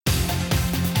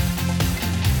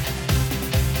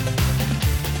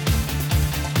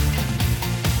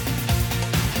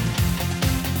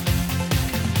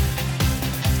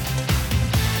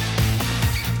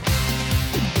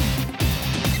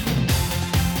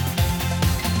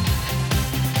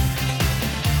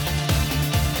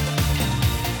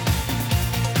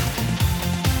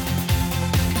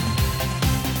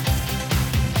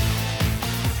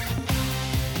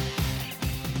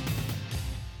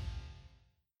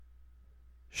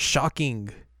shocking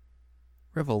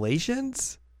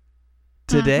revelations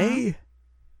today.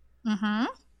 Mm-hmm.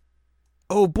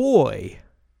 Oh boy.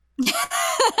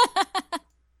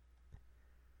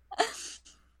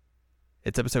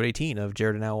 It's episode 18 of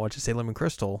Jared and Al Watches Salem and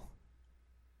Crystal.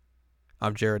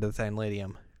 I'm Jared of the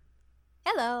Thanladium.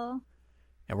 Hello.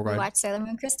 And we're We going watch Sailor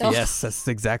Moon Crystal. Yes, that's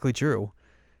exactly true.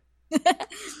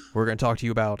 We're going to talk to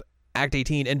you about Act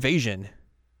 18, Invasion.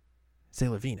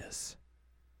 Sailor Venus.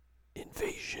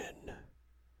 Invasion.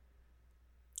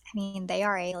 I mean, they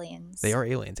are aliens. They are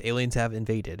aliens. Aliens have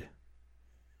invaded.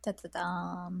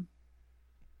 Da-da-dum.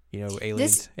 You know,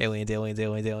 aliens,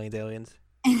 aliens.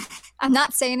 I'm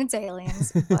not saying it's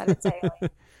aliens, but it's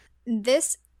aliens.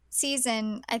 This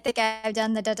season, I think I've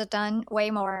done the da-da-dun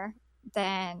way more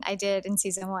than I did in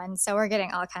season 1. So we're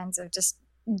getting all kinds of just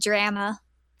drama.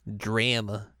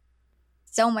 Drama.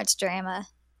 So much drama.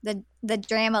 The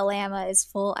drama llama is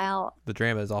full out. The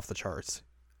drama is off the charts.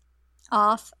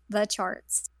 Off the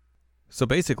charts. So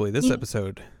basically, this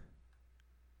episode...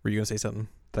 Were you going to say something?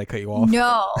 Did I cut you off?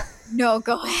 No,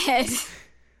 go ahead.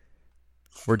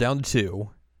 We're down to 2.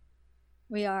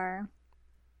 We are.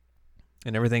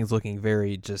 And everything's looking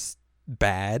very just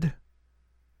bad.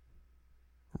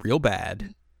 Real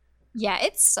bad. Yeah,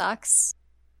 it sucks.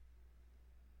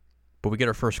 But we get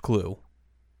our first clue.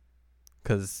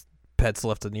 Because Pets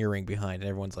left an earring behind, and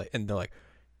everyone's like, and they're like,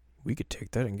 we could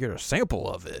take that and get a sample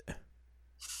of it.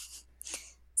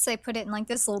 So they put it in like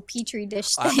this little petri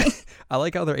dish thing. I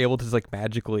like how they're able to just like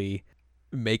magically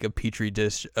make a petri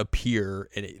dish appear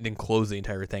and then close the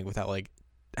entire thing without like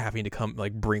having to come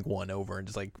like bring one over and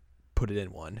just like put it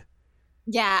in one.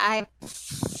 Yeah, I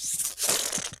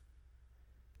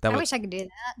wish I could do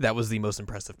that. That was the most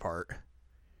impressive part.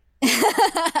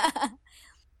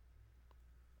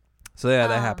 So yeah,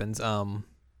 that happens. There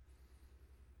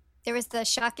was the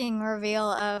shocking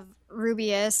reveal of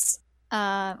Rubius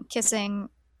kissing,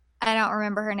 I don't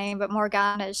remember her name, but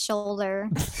Morgana's shoulder.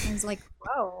 I was like,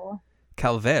 whoa.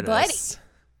 Calveras. Buddy,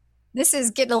 this is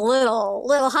getting a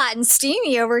little hot and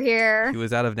steamy over here. He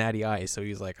was out of Natty Ice, so he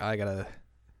was like, I gotta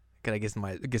get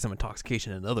some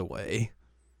intoxication another way.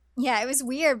 Yeah, it was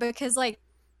weird because like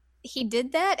he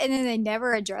did that and then they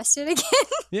never addressed it again.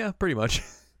 Yeah, pretty much.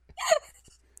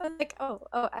 I'm like,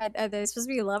 are they supposed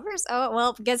to be lovers? Oh,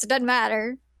 well, guess it doesn't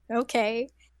matter. Okay.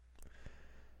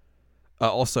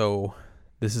 Also,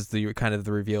 this is the kind of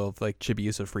the reveal of like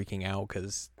Chibiusa freaking out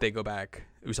because they go back.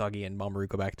 Usagi and Mamoru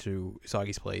go back to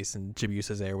Usagi's place, and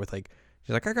Chibiusa's there with like,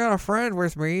 she's like, I got a friend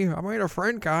with me. I made a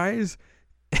friend, guys.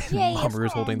 And Yay,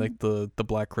 Mamoru's holding like the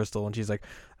black crystal, and she's like,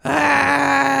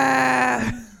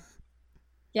 ah.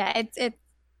 Yeah, it.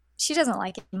 She doesn't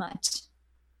like it much.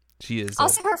 She is.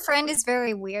 Also, her friend is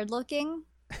very weird looking.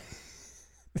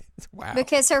 Wow.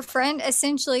 Because her friend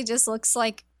essentially just looks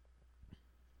like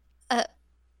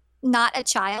not a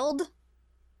child.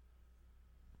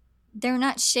 They're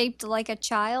not shaped like a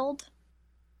child.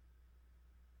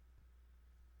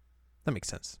 That makes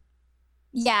sense.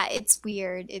 Yeah, it's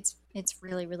weird. It's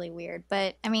really, really weird.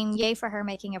 But, I mean, yay for her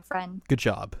making a friend. Good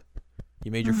job.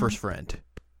 You made your first friend.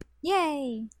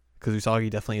 Yay. Because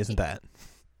Usagi definitely isn't that.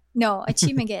 No,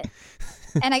 achievement get.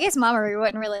 And I guess Mamoru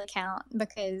wouldn't really count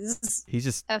because he's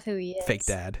just of who he is. Fake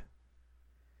dad.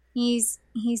 He's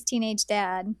teenage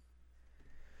dad.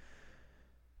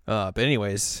 But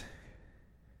anyways,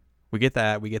 we get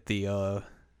that. We get Rubius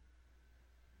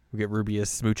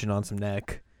smooching on some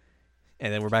neck.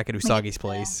 And then we're back at Usagi's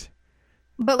place.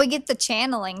 But we get the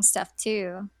channeling stuff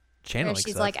too. Channeling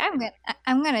she's stuff? like,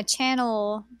 I'm gonna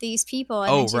channel these people,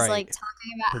 and then she's right. like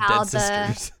talking about her how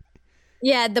dead sisters.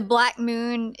 the black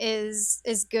moon is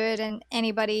good, and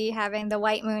anybody having the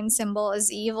white moon symbol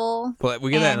is evil. But we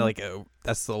get that in like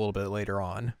that's a little bit later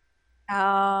on.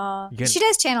 She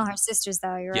does channel her sisters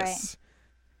though. You're right.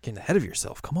 Getting ahead of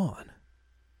yourself. Come on.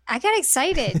 I got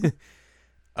excited.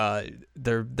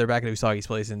 They're back at Usagi's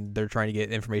place and they're trying to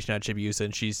get information out of Chibiusa,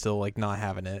 and she's still like not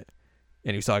having it.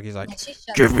 And Usagi's like,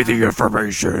 give me the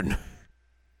information.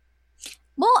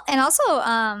 Well, and also,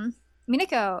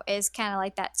 Minako is kind of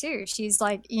like that too. She's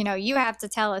like, you have to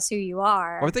tell us who you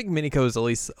are. Or I think Minako is at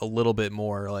least a little bit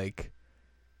more like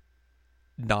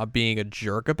not being a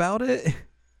jerk about it.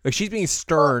 Like she's being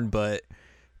stern, but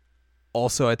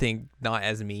also I think not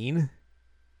as mean.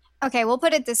 Okay, we'll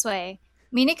put it this way.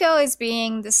 Minako is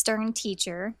being the stern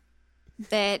teacher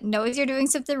that knows you're doing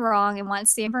something wrong and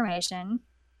wants the information.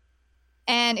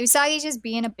 And Usagi's just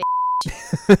being a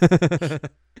bitch.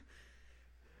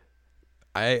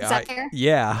 Is that fair?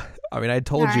 Yeah. I mean, I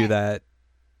told you that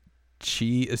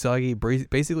Usagi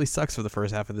basically sucks for the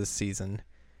first half of this season.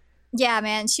 Yeah,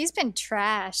 man. She's been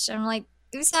trash. I'm like,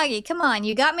 Usagi, come on,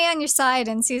 you got me on your side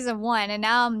in season 1, and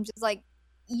now I'm just like,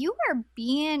 you are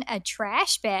being a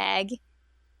trash bag.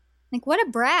 Like, what a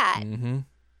brat. Mm-hmm.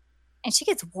 And she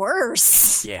gets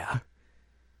worse. Yeah.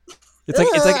 It's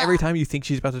like every time you think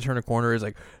she's about to turn a corner, it's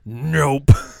like,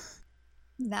 nope.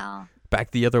 No.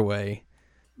 Back the other way.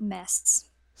 Mess.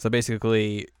 So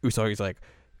basically, Usagi's like,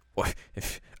 well,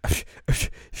 if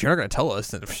you're not going to tell us,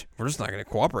 then we're just not going to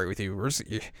cooperate with you.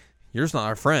 You're just not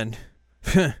our friend.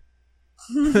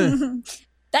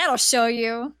 That'll show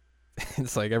you.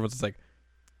 It's like, everyone's just like,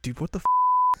 dude, what the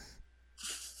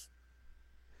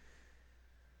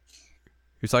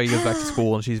Usagi goes back to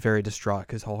school, and she's very distraught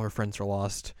because all her friends are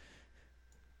lost.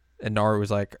 And Naru was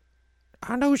like,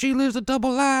 I know she lives a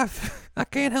double life. I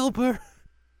can't help her.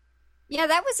 Yeah,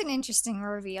 that was an interesting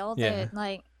reveal that Yeah.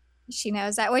 like she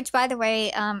knows that. Which, by the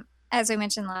way, as we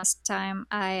mentioned last time,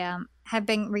 I have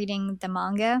been reading the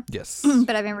manga, Yes.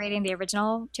 but I've been reading the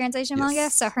original translation manga.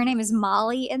 Yes. So her name is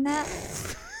Molly in that.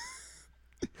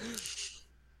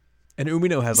 And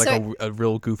Umino has like So- a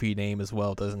real goofy name as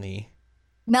well, doesn't he?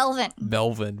 Melvin.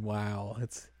 Melvin. Wow.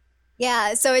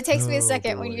 Yeah, so it takes me a Oh,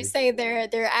 second when boy. you say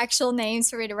their actual names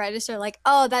for me to register, like,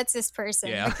 oh, that's this person.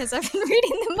 Yeah. Because I've been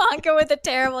reading the manga with the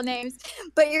terrible names.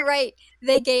 But you're right.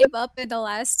 They gave up in the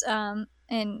last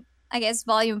in I guess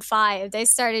volume 5. They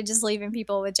started just leaving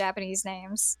people with Japanese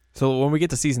names. So when we get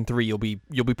to season 3, you'll be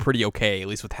pretty okay, at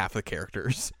least with half the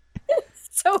characters.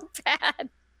 So bad.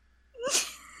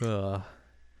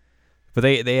 But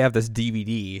they have this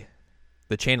DVD,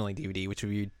 the channeling DVD, which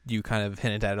you kind of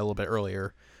hinted at a little bit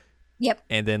earlier. Yep.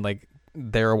 And then like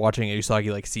they're watching a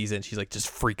Usagi like season, she's like just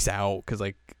freaks out because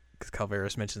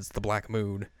Calvaris mentions the Black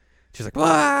Moon. She's like,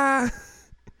 ah.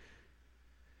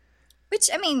 Which,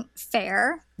 I mean,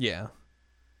 fair. Yeah,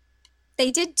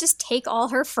 They did just take all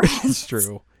her friends. it's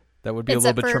true. That would be a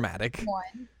Except little bit for traumatic.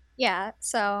 One. Yeah,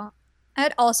 so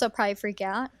I'd also probably freak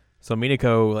out. So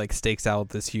Minako like stakes out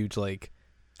this huge like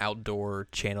outdoor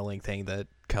channeling thing that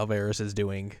Calvaris is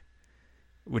doing,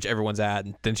 which everyone's at,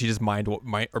 and then she just or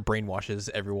brainwashes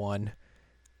everyone,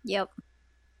 Yep.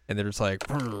 and they're just like,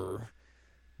 "Brr."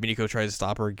 Minako tries to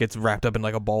stop her, gets wrapped up in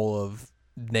like a ball of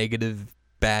negative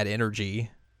bad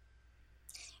energy.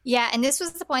 Yeah, and this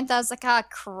was the point that I was like, ah,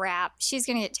 crap, she's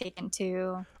gonna get taken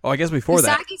too. Oh, I guess before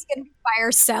that, Usagi's gonna be by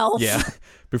herself. yeah,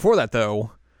 before that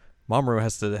though, Mamoru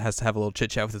has to have a little chit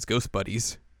chat with his ghost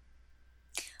buddies.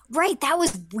 Right, that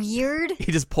was weird.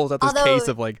 He just pulls out this Although- case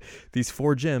of like these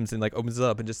 4 gems and like opens it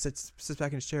up and just sits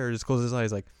back in his chair, just closes his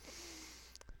eyes like,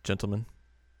 gentlemen.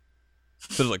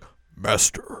 So they're like,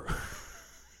 master.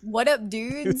 What up,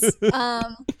 dudes?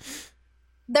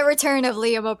 The return of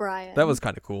Liam O'Brien. That was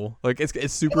kind of cool. Like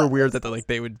it's super weird that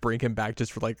they would bring him back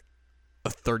just for like a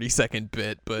 30-second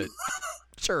bit, but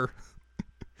sure.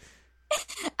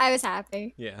 I was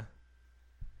happy. Yeah.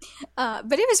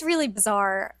 But it was really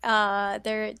bizarre.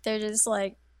 They're just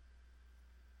like,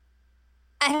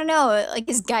 I don't know, like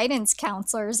his guidance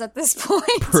counselors at this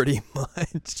point. Pretty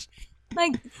much.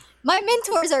 Like, my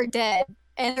mentors are dead,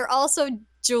 and they're also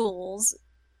Jules.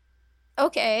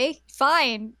 Okay,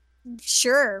 fine,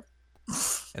 sure.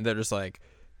 And they're just like,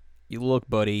 you look,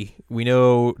 buddy, we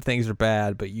know things are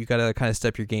bad, but you gotta kind of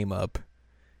step your game up.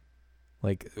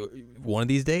 Like, one of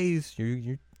these days,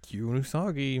 you and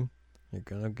Usagi, you're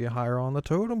gonna get higher on the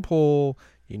totem pole.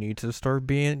 You need to start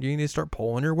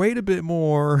pulling your weight a bit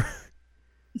more.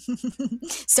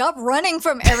 Stop running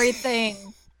from everything.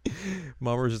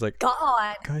 Mamoru's just like,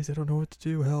 God. guys, I don't know what to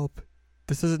do. Help.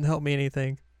 This doesn't help me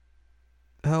anything.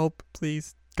 Help,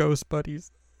 please. Ghost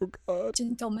buddies. Oh, God.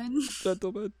 Gentlemen.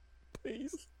 Gentlemen,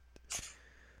 please.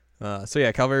 So,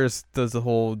 yeah, Calvaris does the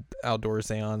whole outdoor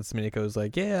seance. Minako's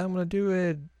like, yeah, I'm going to do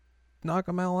it. Knock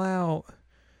them all out.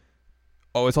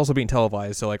 Oh, it's also being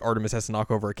televised, so, like, Artemis has to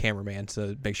knock over a cameraman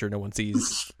to make sure no one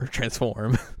sees her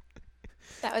transform.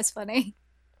 That was funny.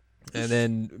 And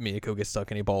then Minako gets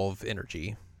stuck in a ball of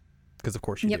energy. Because, of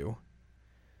course, you do.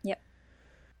 Yep.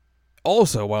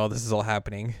 Also, while this is all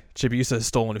happening, Chibiusa has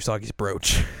stolen Usagi's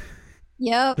brooch.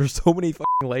 Yep. There's so many fucking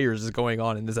layers going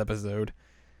on in this episode.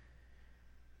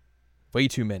 Way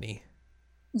too many.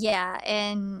 Yeah,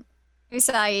 and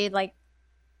Usagi, like,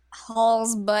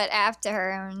 hauls butt after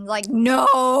her and, like,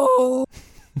 no!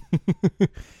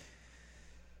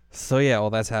 So, yeah, while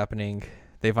that's happening,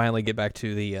 they finally get back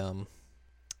to the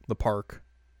park.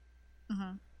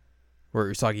 Mhm. Where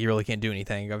Usagi really can't do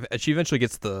anything. She eventually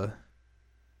gets the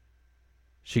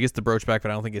brooch back,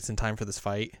 but I don't think it's in time for this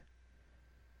fight.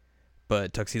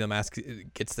 But Tuxedo Mask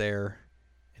gets there,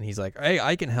 and he's like, hey,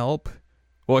 I can help.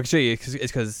 Well, actually, it's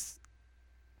because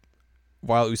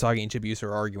while Usagi and Chibiusa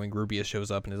are arguing, Rubius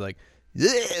shows up and is like,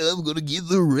 Yeah, I'm gonna get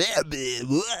the rabbit.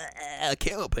 Wah,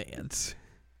 cow pants.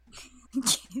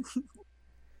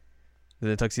 Then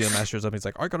the Tuxedo Master is up and he's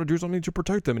like, I gotta do something to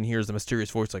protect them. And hears the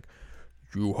mysterious voice like,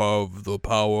 you have the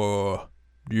power.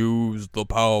 Use the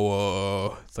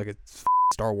power. It's like it's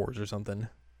Star Wars or something.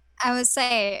 I would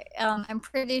say, I'm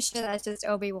pretty sure that's just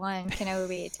Obi-Wan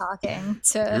Kenobi talking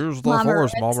to Here's the Mama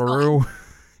Force, Red's Mamaru.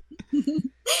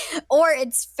 Or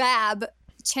it's Fab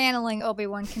channeling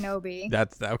Obi-Wan Kenobi.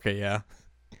 That's okay, yeah.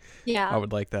 Yeah. I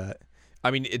would like that. I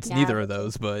mean, it's Yeah, neither of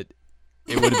those, but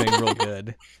it would have been real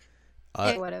good.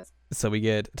 It would have. So we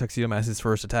get Tuxedo Mask's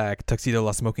first attack, Tuxedo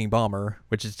La Smoking Bomber,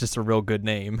 which is just a real good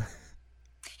name.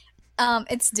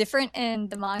 It's different in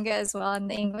the manga as well, in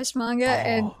the English manga.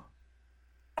 And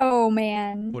oh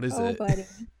man. What is it? Buddy.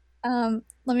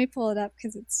 Let me pull it up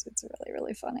because it's really,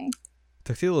 really funny.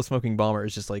 Tuxedo La Smoking Bomber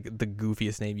is just like the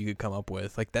goofiest name you could come up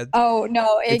with. Like that. Oh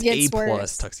no, it gets A+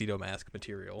 worse. Tuxedo Mask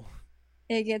material.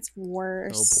 It gets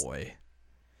worse. Oh boy.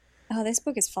 Oh, this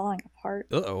book is falling apart.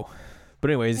 Uh-oh. But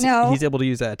anyways, No. he's able to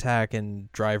use that attack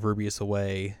and drive Rubius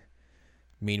away.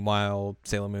 Meanwhile,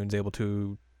 Sailor Moon's able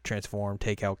to transform,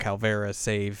 take out Calvera,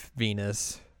 save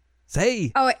Venus.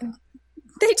 Say! Oh,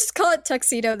 they just call it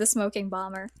Tuxedo the Smoking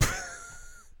Bomber.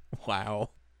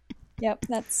 Wow. Yep,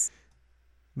 that's...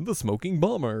 The Smoking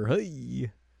Bomber,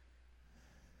 hey!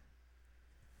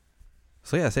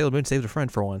 So yeah, Sailor Moon saved a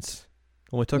friend for once.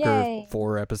 Only took Yay. her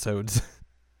 4 episodes.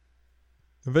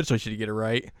 Eventually she'd get it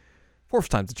right. 4th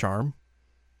time's a charm.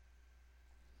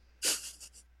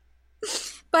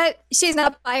 But she's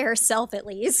not by herself, at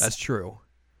least. That's true.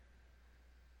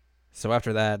 So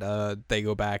after that, they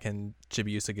go back and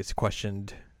Chibiusa gets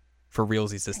questioned for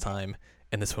realsies this time.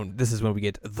 And this is when we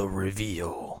get the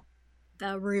reveal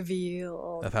The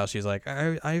reveal. of how she's like,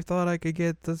 I thought I could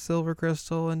get the silver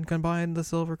crystal and combine the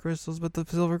silver crystals, but the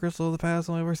silver crystal of the past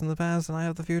only works in the past, and I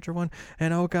have the future one.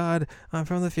 And oh God, I'm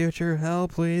from the future.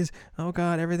 Help, please. Oh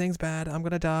God, everything's bad. I'm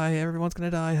gonna die. Everyone's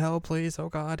gonna die. Help, please. Oh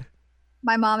God.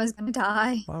 My mom is gonna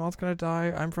die. My mom's gonna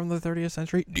die. I'm from the 30th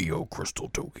century. Neo Crystal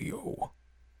Tokyo.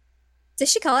 Did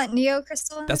she call it Neo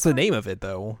Crystal? in That's this the one? name of it,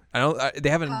 though.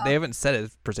 They haven't said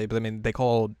it per se, but I mean they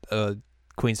call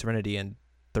Queen Serenity and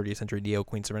 30th Century Neo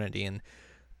Queen Serenity, and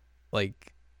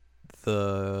like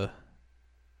the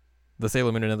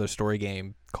Sailor Moon Another Story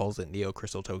game calls it Neo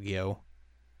Crystal Tokyo.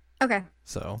 Okay,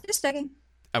 So just checking.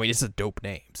 I mean it's a dope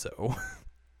name. So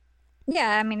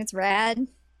Yeah, I mean it's rad.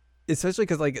 especially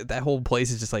because like that whole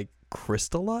place is just like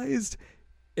crystallized,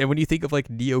 and when you think of like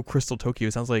Neo Crystal Tokyo,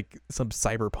 it sounds like some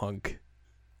cyberpunk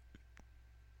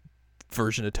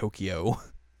version of Tokyo.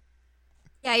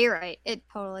 Yeah, you're right. It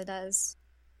totally does.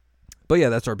 But yeah,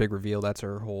 that's our big reveal. That's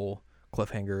our whole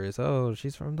cliffhanger is, oh,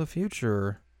 she's from the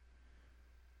future.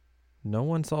 No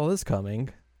one saw this coming.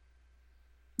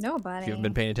 Nobody. If you haven't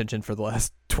been paying attention for the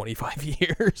last 25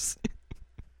 years.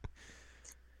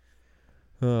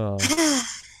 Oh.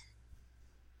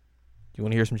 You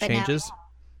want to hear some But now we changes?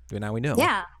 Now we know.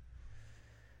 Yeah.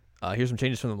 Here's some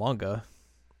changes from the manga.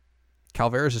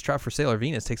 Calvera's trap for Sailor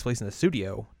Venus takes place in a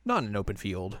studio, not in an open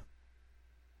field.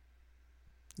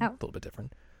 Oh. A little bit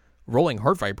different. Rolling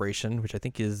Heart Vibration, which I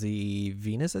think is the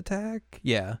Venus attack,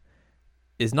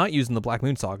 is not used in the Black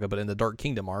Moon Saga, but in the Dark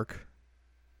Kingdom arc.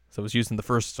 So it was used in the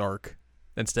first arc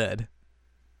instead.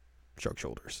 Shark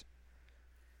shoulders.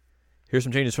 Here's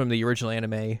some changes from the original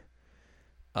anime.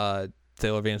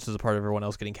 Sailor Venus is a part of everyone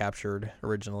else getting captured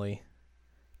originally.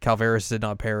 Calveris did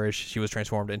not perish. She was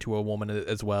transformed into a woman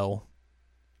as well.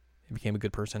 He became a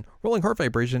good person. Rolling Heart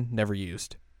Vibration, never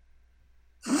used.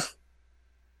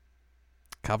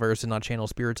 Calveris did not channel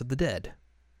spirits of the dead.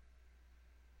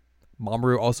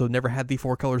 Mamoru also never had the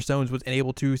 4 color stones, was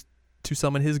unable to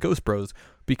summon his Ghost Bros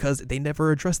because they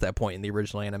never addressed that point in the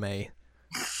original anime.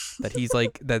 That he's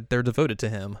like, that they're devoted to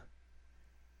him.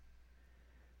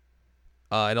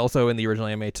 And also in the original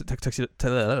anime, Tuxedo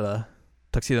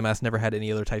Mask never had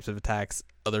any other types of attacks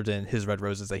other than his red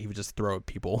roses that he would just throw at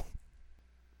people.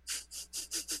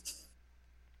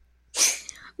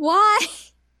 Why?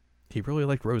 He really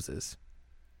liked roses.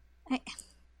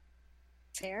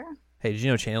 Fair. Hey, did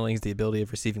you know channeling is the ability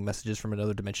of receiving messages from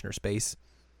another dimension or space?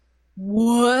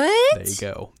 What? There you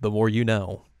go. The more you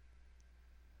know.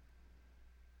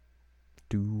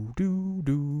 Do, do,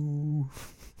 do.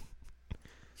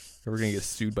 We're going to get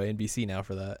sued by NBC now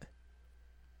for that.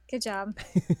 Good job.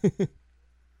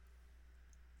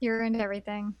 You ruined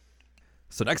everything.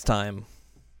 So next time,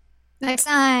 Next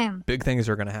time. big things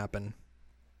are going to happen.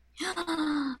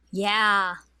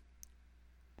 Yeah.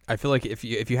 I feel like if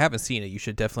you haven't seen it, you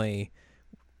should definitely.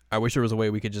 I wish there was a way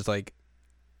we could just like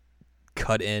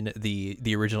cut in the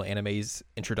original anime's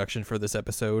introduction for this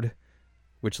episode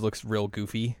which looks real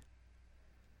goofy.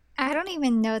 I don't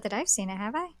even know that I've seen it,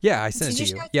 have I? Yeah, I sent it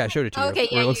to you. Yeah, I showed it to you. Okay,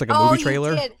 Where yeah, it looks like a movie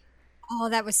trailer. You did. Oh,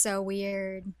 that was so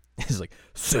weird. It's like,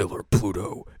 Sailor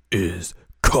Pluto is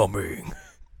coming.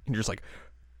 And you're just like,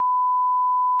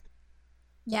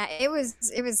 yeah, it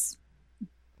was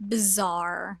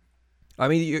bizarre. I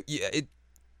mean,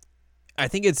 I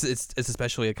think it's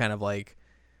especially a kind of like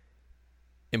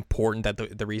important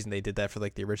that the reason they did that for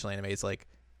like the original anime is like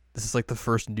this is like the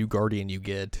first new Guardian you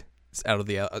get out of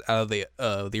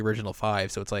the original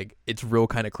 5, so it's like it's real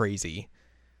kind of crazy.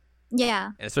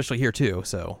 Yeah, and especially here too.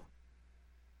 So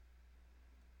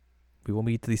we will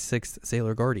meet the 6th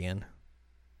Sailor Guardian,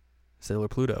 Sailor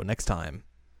Pluto, next time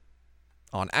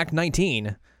on Act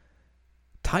 19,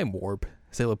 Time Warp,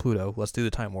 Sailor Pluto. Let's do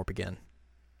the Time Warp again.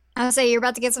 I would say you're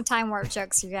about to get some Time Warp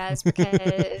jokes, you guys,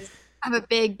 because I'm a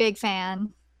big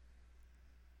fan.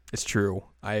 It's true.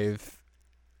 I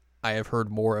have heard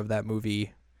more of that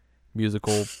movie,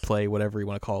 musical, play, whatever you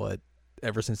want to call it,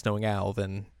 ever since knowing Al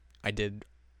than I did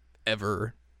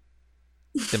ever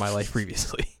in my life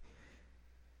previously.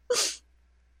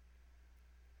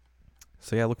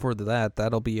 So yeah, look forward to that.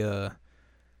 That'll be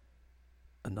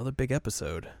another big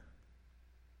episode.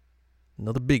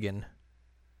 Another biggin.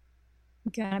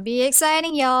 Gonna be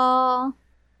exciting, y'all.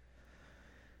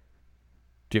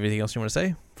 Do you have anything else you want to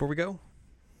say before we go?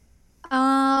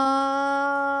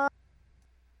 I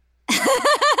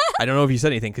don't know if you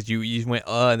said anything because you went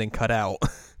and then cut out.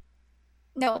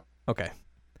 No. Okay.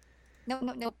 No.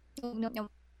 I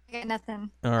got nothing.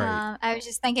 All right. I was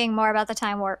just thinking more about the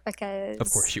Time Warp because...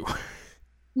 Of course you are.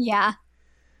 Yeah.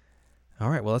 All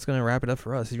right, well, that's going to wrap it up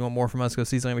for us. If you want more from us, go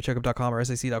to seasonlanguagecheckup.com or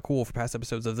sac.cool for past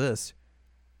episodes of this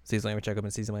Season Language Checkup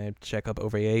and Season Language Checkup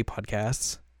OVA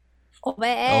podcasts.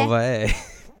 OVA.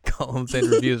 Columns and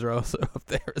reviews are also up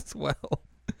there as well.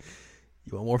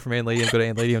 You want more from Ann Ladium, go to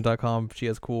AnnLadium.com. She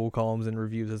has cool columns and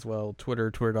reviews as well.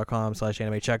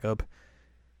 Twitter.com/anime checkup.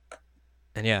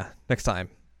 And yeah, next time,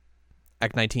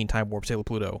 Act 19, Time Warp, Sailor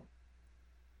Pluto.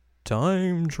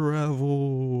 Time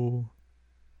travel.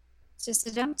 Just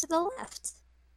a jump to the left.